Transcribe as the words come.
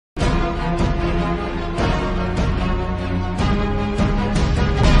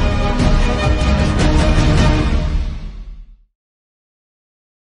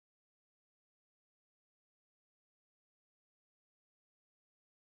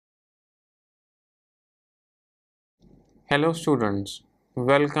Hello students,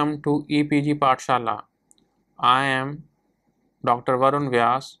 welcome to EPG Pathshala. I am Dr. Varun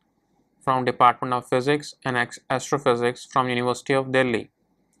Vyas from Department of Physics and Astrophysics from University of Delhi.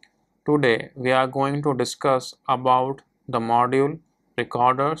 Today we are going to discuss about the module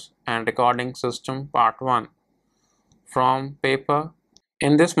Recorders and Recording System Part 1 from paper.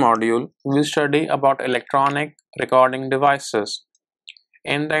 In this module, we will study about electronic recording devices.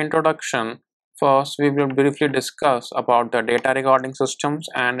 In the introduction, first we will briefly discuss about the data recording systems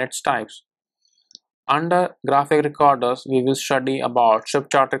and its types. Under graphic recorders, we will study about strip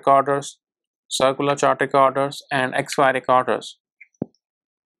chart recorders, circular chart recorders, and XY recorders.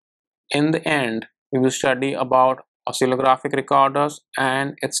 In the end, we will study about oscillographic recorders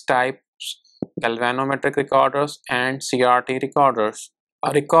and its types, galvanometric recorders, and CRT recorders.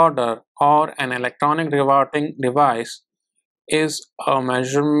 A recorder or an electronic recording device is a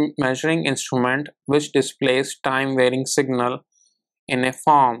measuring instrument which displays time-varying signal in a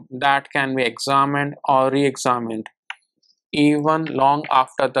form that can be examined or re-examined even long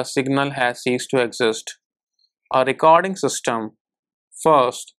after the signal has ceased to exist. A recording system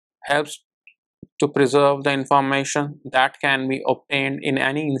first helps to preserve the information that can be obtained in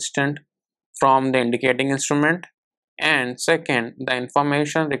any instant from the indicating instrument, and second, the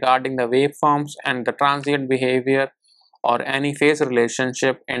information regarding the waveforms and the transient behavior or any phase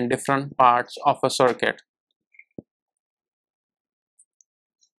relationship in different parts of a circuit.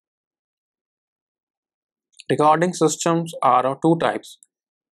 Recording systems are of two types: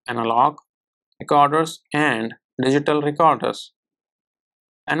 analog recorders and digital recorders.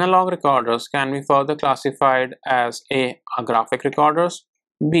 Analog recorders can be further classified as A. Graphic recorders,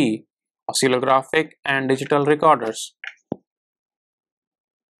 B. Oscillographic and digital recorders.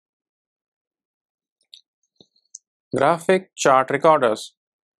 Graphic chart recorders.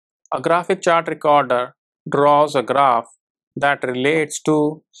 A graphic chart recorder draws a graph that relates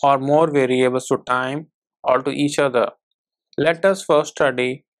two or more variables to time or to each other. Let us first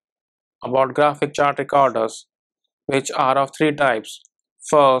study about graphic chart recorders, which are of three types.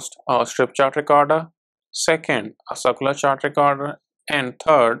 First, a strip chart recorder, second, a circular chart recorder, and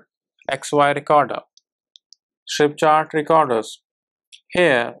third, XY recorder. Strip chart recorders.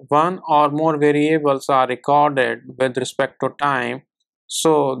 Here, one or more variables are recorded with respect to time,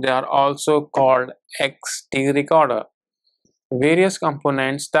 so they are also called XT recorder. Various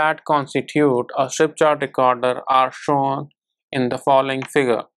components that constitute a strip chart recorder are shown in the following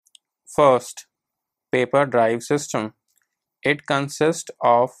figure. First, paper drive system. It consists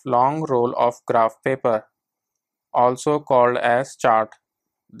of long roll of graph paper, also called as chart,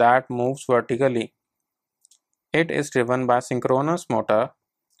 that moves vertically. It is driven by synchronous motor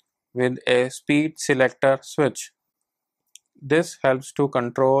with a speed selector switch. This helps to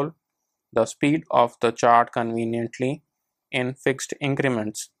control the speed of the chart conveniently in fixed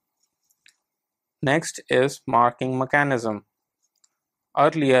increments. Next is marking mechanism.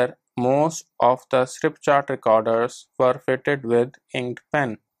 Earlier, most of the strip chart recorders were fitted with inked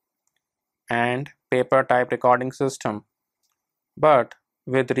pen and paper type recording system. But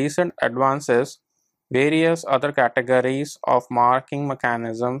with recent advances, various other categories of marking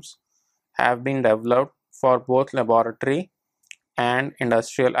mechanisms have been developed for both laboratory and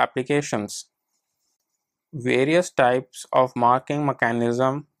industrial applications. Various types of marking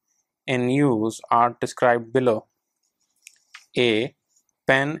mechanism in use are described below. A.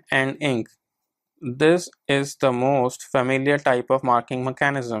 Pen and ink. This is the most familiar type of marking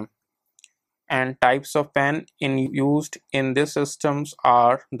mechanism, and types of pen used in these systems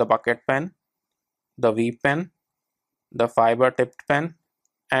are the bucket pen, the V pen, the fiber tipped pen,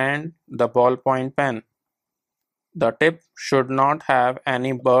 and the ballpoint pen. The tip should not have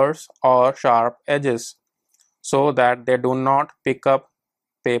any burrs or sharp edges so that they do not pick up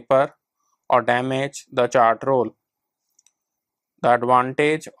paper or damage the chart roll. The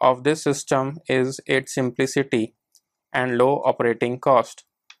advantage of this system is its simplicity and low operating cost.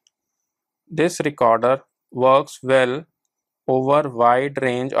 This recorder works well over wide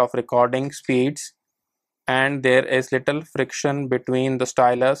range of recording speeds, and there is little friction between the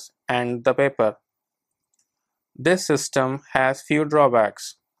stylus and the paper. This system has few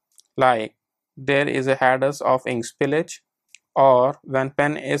drawbacks, like there is a hazard of ink spillage, or when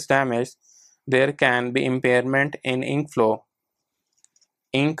pen is damaged, there can be impairment in ink flow.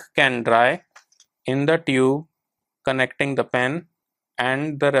 Ink can dry in the tube connecting the pen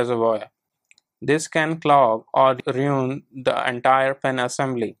and the reservoir. This can clog or ruin the entire pen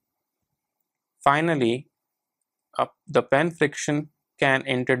assembly. Finally, the pen friction can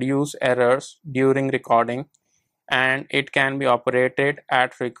introduce errors during recording, and it can be operated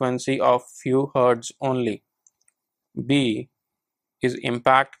at frequency of few hertz only. B is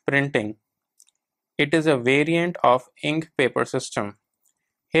impact printing. It is a variant of ink paper system.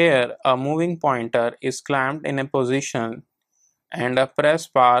 Here, a moving pointer is clamped in a position and a press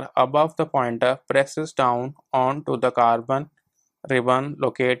bar above the pointer presses down onto the carbon ribbon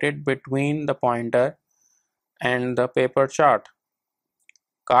located between the pointer and the paper chart.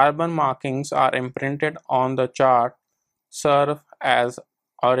 Carbon markings are imprinted on the chart, serve as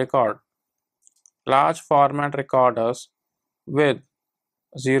a record. Large format recorders with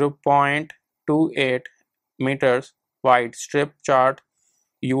 0.28 meters wide strip chart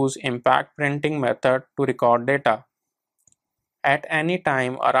use impact printing method to record data. At any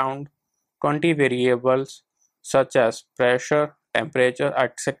time, around 20 variables such as pressure, temperature,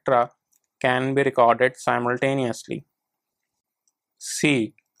 etc. can be recorded simultaneously.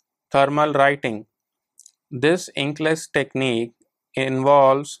 C. Thermal writing. This inkless technique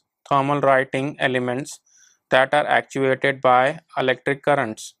involves thermal writing elements that are actuated by electric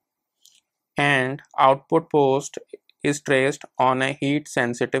currents, and output post is traced on a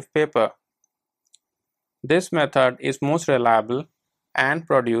heat-sensitive paper. This method is most reliable and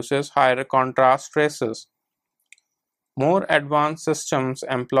produces higher contrast traces. More advanced systems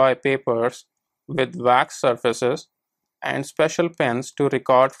employ papers with wax surfaces and special pens to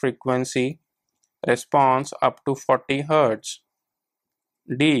record frequency response up to 40 Hz.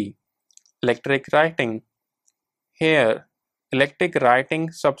 D. Electric writing. Here, electric writing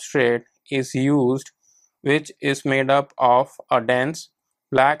substrate is used, which is made up of a dense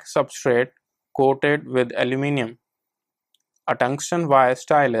black substrate coated with aluminum. A tungsten wire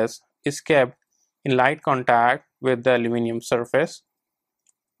stylus is kept in light contact with the aluminum surface.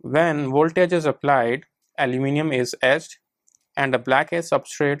 When voltage is applied, aluminum is etched and a black edge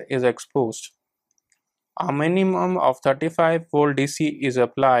substrate is exposed. A minimum of 35-volt DC is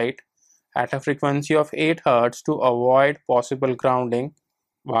applied at a frequency of 8 Hz to avoid possible grounding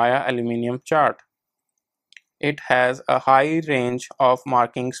via aluminum chart. It has a high range of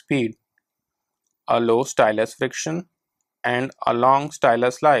marking speed, a low stylus friction, and a long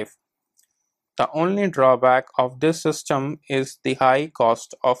stylus life. The only drawback of this system is the high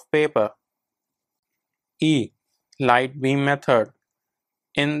cost of paper. E. Light beam method.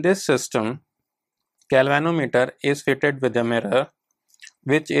 In this system, galvanometer is fitted with a mirror,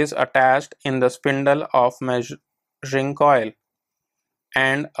 which is attached in the spindle of measuring coil,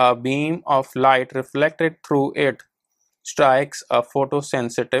 and a beam of light reflected through it strikes a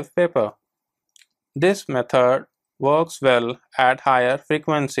photosensitive paper. This method works well at higher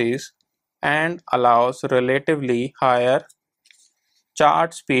frequencies and allows relatively higher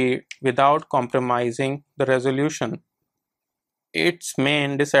chart speed without compromising the resolution. Its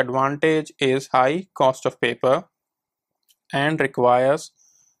main disadvantage is high cost of paper and requires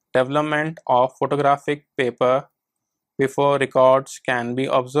development of photographic paper before records can be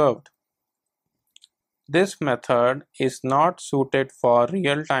observed. This method is not suited for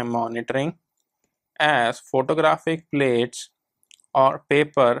real-time monitoring, as photographic plates or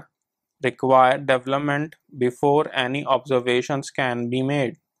paper require development before any observations can be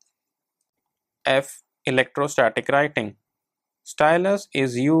made. F. Electrostatic writing. Stylus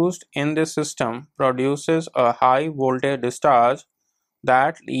is used in this system, produces a high voltage discharge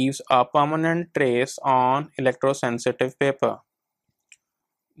that leaves a permanent trace on electrosensitive paper.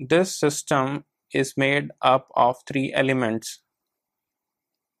 This system is made up of three elements: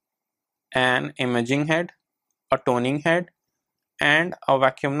 an imaging head, a toning head, and a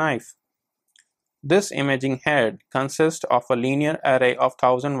vacuum knife. This imaging head consists of a linear array of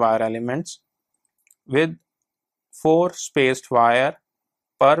 1000 wire elements with 4 spaced wire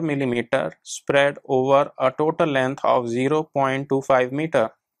per millimeter spread over a total length of 0.25 meter.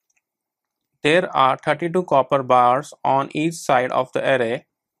 There are 32 copper bars on each side of the array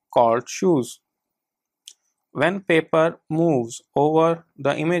called shoes. When paper moves over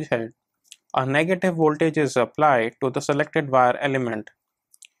the image head, a negative voltage is applied to the selected wire element,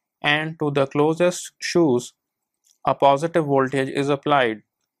 and to the closest shoes, a positive voltage is applied.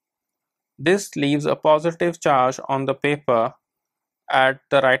 This leaves a positive charge on the paper at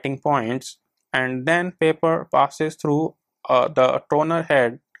the writing points, and then paper passes through the toner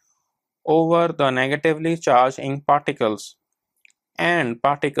head over the negatively charged ink particles, and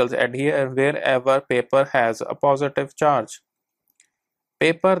particles adhere wherever paper has a positive charge.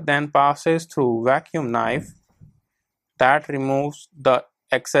 Paper then passes through vacuum knife that removes the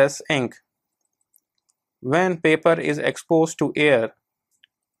excess ink. When paper is exposed to air,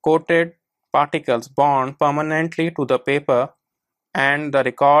 coated particles bond permanently to the paper and the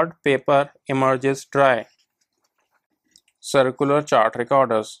record paper emerges dry. Circular chart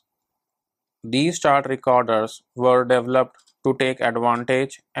recorders. These chart recorders were developed to take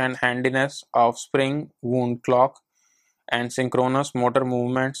advantage and handiness of spring wound clock and synchronous motor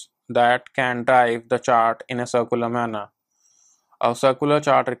movements that can drive the chart in a circular manner. A circular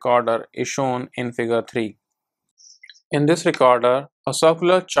chart recorder is shown in figure 3. In this recorder, a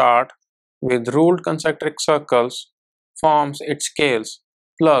circular chart with ruled concentric circles forms its scales,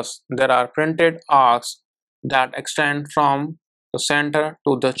 plus there are printed arcs that extend from the center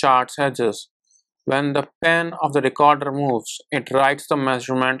to the chart's edges. When the pen of the recorder moves, it writes the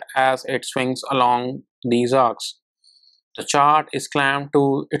measurement as it swings along these arcs. The chart is clamped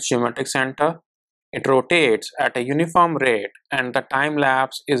to its geometric center. It rotates at a uniform rate, and the time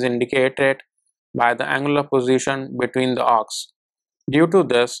lapse is indicated by the angular position between the arcs. Due to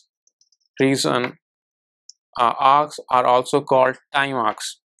this reason, arcs are also called time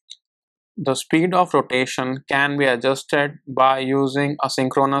arcs. The speed of rotation can be adjusted by using a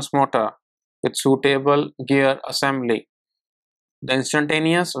synchronous motor with suitable gear assembly. The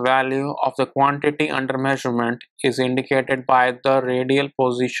instantaneous value of the quantity under measurement is indicated by the radial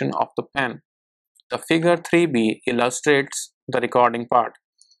position of the pen. The figure 3b illustrates the recording part.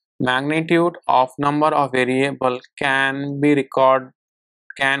 Magnitude of number of variable can be recorded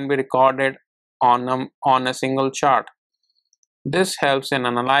on a single chart. This helps in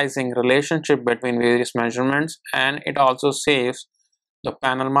analyzing relationship between various measurements, and it also saves the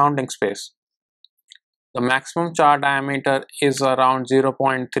panel mounting space. The maximum chart diameter is around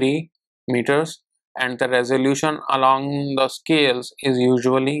 0.3 meters, and the resolution along the scales is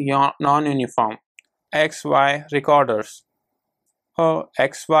usually non-uniform. XY recorders. A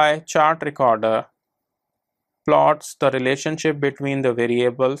XY chart recorder plots the relationship between the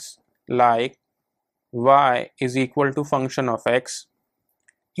variables like y is equal to function of x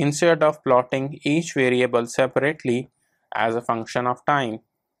instead of plotting each variable separately as a function of time.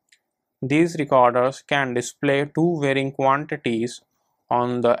 These recorders can display two varying quantities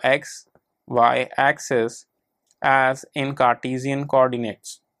on the x-y axis as in Cartesian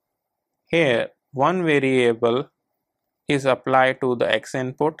coordinates. Here, one variable is applied to the x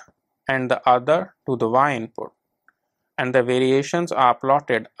input and the other to the y input, and the variations are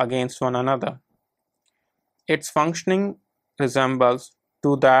plotted against one another. Its functioning resembles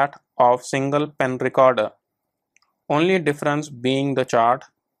to that of single pen recorder, only difference being the chart,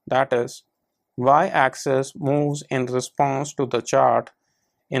 that is, y-axis moves in response to the chart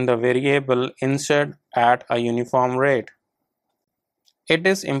in the variable instead at a uniform rate. It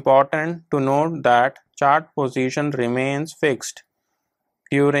is important to note that chart position remains fixed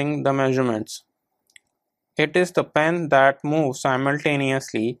during the measurements. It is the pen that moves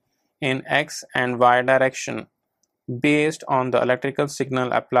simultaneously in x and y direction based on the electrical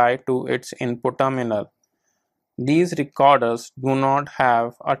signal applied to its input terminal. These recorders do not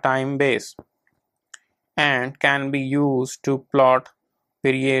have a time base and can be used to plot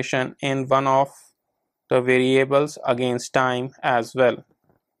variation in one of the variables against time as well.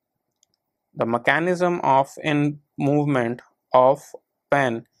 The mechanism of movement of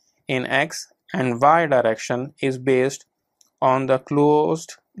pen in x and y direction is based on the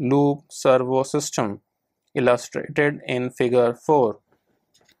closed loop servo system illustrated in figure 4.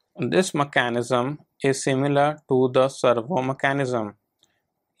 This mechanism is similar to the servo mechanism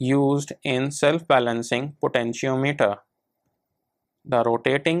used in self-balancing potentiometer. The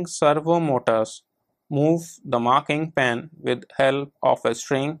rotating servo motors move the marking pen with help of a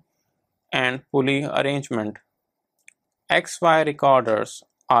string and pulley arrangement. XY recorders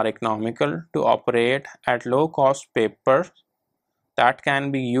are economical to operate at low-cost papers that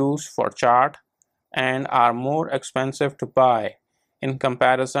can be used for chart and are more expensive to buy in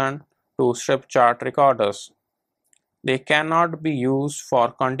comparison to strip chart recorders. They cannot be used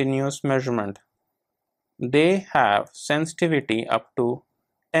for continuous measurement. They have sensitivity up to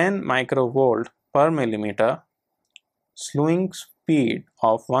 10 microvolt per millimeter, slewing speed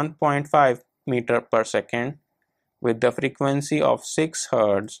of 1.5 meter per second with the frequency of 6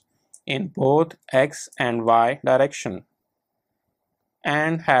 Hz in both x and y direction,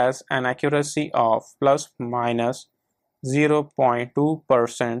 and has an accuracy of plus minus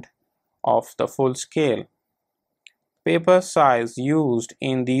 0.2% of the full scale. Paper size used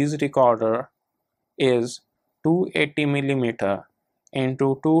in these recorder is 280 mm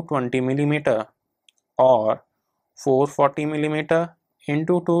into 220 mm or 440 mm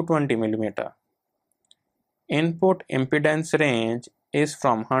into 220 mm. Input impedance range is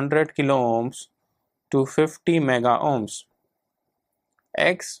from 100 kilo ohms to 50 mega ohms.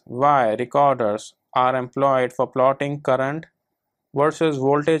 XY recorders are employed for plotting current versus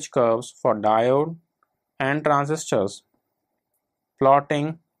voltage curves for diode and transistors.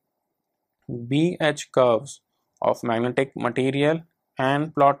 Plotting BH curves of magnetic material,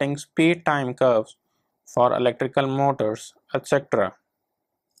 and plotting speed-time curves for electrical motors, etc.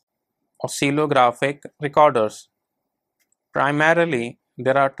 Oscillographic recorders. Primarily,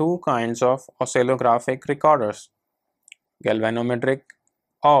 there are two kinds of oscillographic recorders: galvanometric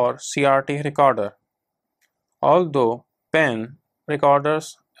or CRT recorder. Although pen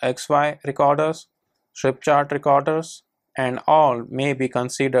recorders, XY recorders, strip chart recorders, and all may be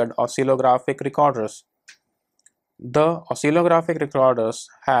considered oscillographic recorders, the oscillographic recorders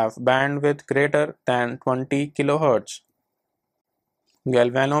have bandwidth greater than 20 kHz.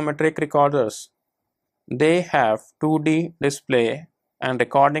 Galvanometric recorders. They have 2D display and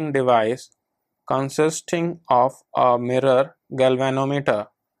recording device consisting of a mirror galvanometer,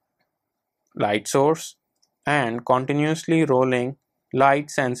 light source, and continuously rolling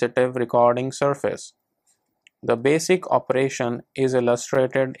light-sensitive recording surface. The basic operation is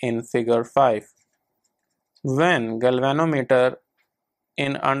illustrated in Figure 5. When galvanometer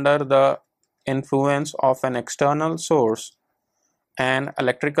in under the influence of an external source, an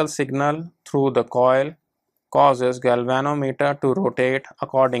electrical signal through the coil causes galvanometer to rotate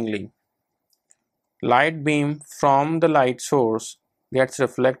accordingly. Light beam from the light source gets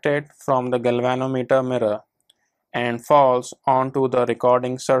reflected from the galvanometer mirror and falls onto the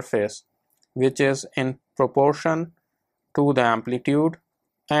recording surface, which is in proportion to the amplitude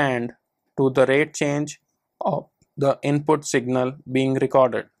and to the rate change of the input signal being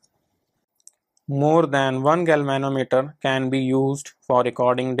recorded. More than one galvanometer can be used for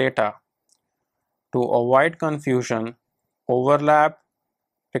recording data. To avoid confusion, overlap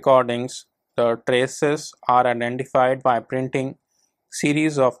recordings, the traces are identified by printing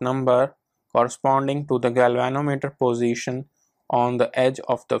series of number corresponding to the galvanometer position on the edge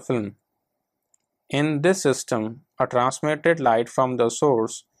of the film. In this system, a transmitted light from the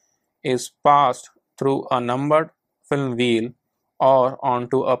source is passed through a numbered film wheel or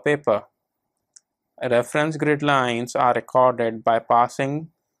onto a paper. Reference grid lines are recorded by passing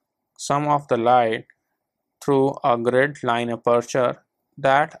some of the light through a grid line aperture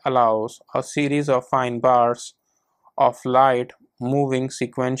that allows a series of fine bars of light moving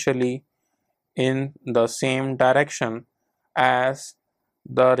sequentially in the same direction as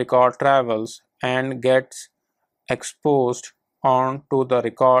the record travels and gets exposed onto the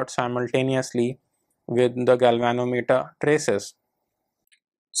record simultaneously with the galvanometer traces.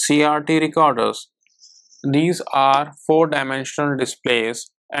 CRT recorders. These are four-dimensional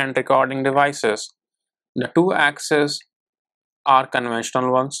displays and recording devices. The two axes are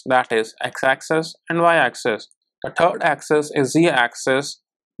conventional ones, that is x-axis and y-axis. The third axis is z-axis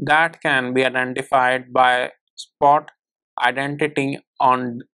that can be identified by spot identity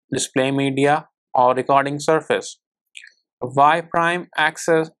on display media or recording surface. The y-prime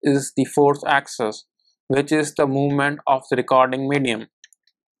axis is the fourth axis, which is the movement of the recording medium.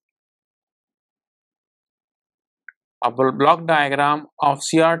 A block diagram of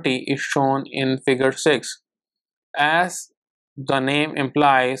CRT is shown in Figure 6. As the name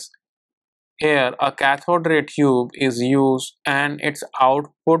implies, here a cathode ray tube is used and its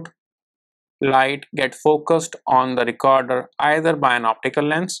output light gets focused on the recorder either by an optical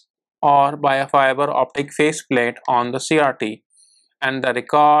lens or by a fiber optic faceplate on the CRT, and the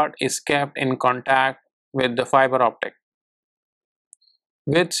record is kept in contact with the fiber optic.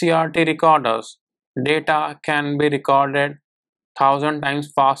 With CRT recorders, data can be recorded 1000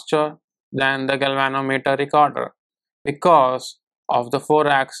 times faster than the galvanometer recorder. Because of the four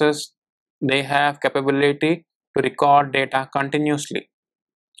axes, they have capability to record data continuously.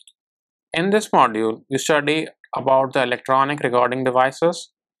 In this module, we study about the electronic recording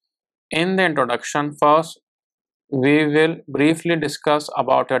devices. In the introduction, first we will briefly discuss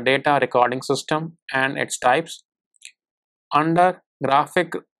about a data recording system and its types. Under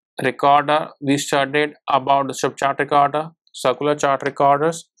graphic recorder, we studied about the strip chart recorder, circular chart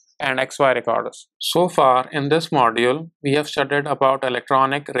recorders, and XY recorders. So far in this module, we have studied about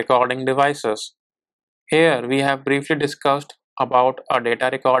electronic recording devices. Here we have briefly discussed about a data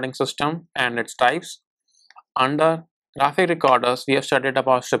recording system and its types. Under graphic recorders, we have studied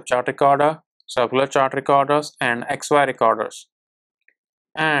about strip chart recorder, circular chart recorders, and XY recorders.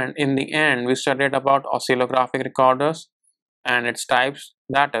 And in the end, we studied about oscillographic recorders and its types,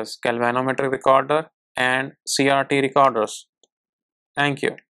 that is galvanometric recorder and CRT recorders. Thank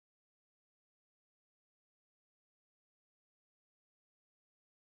you.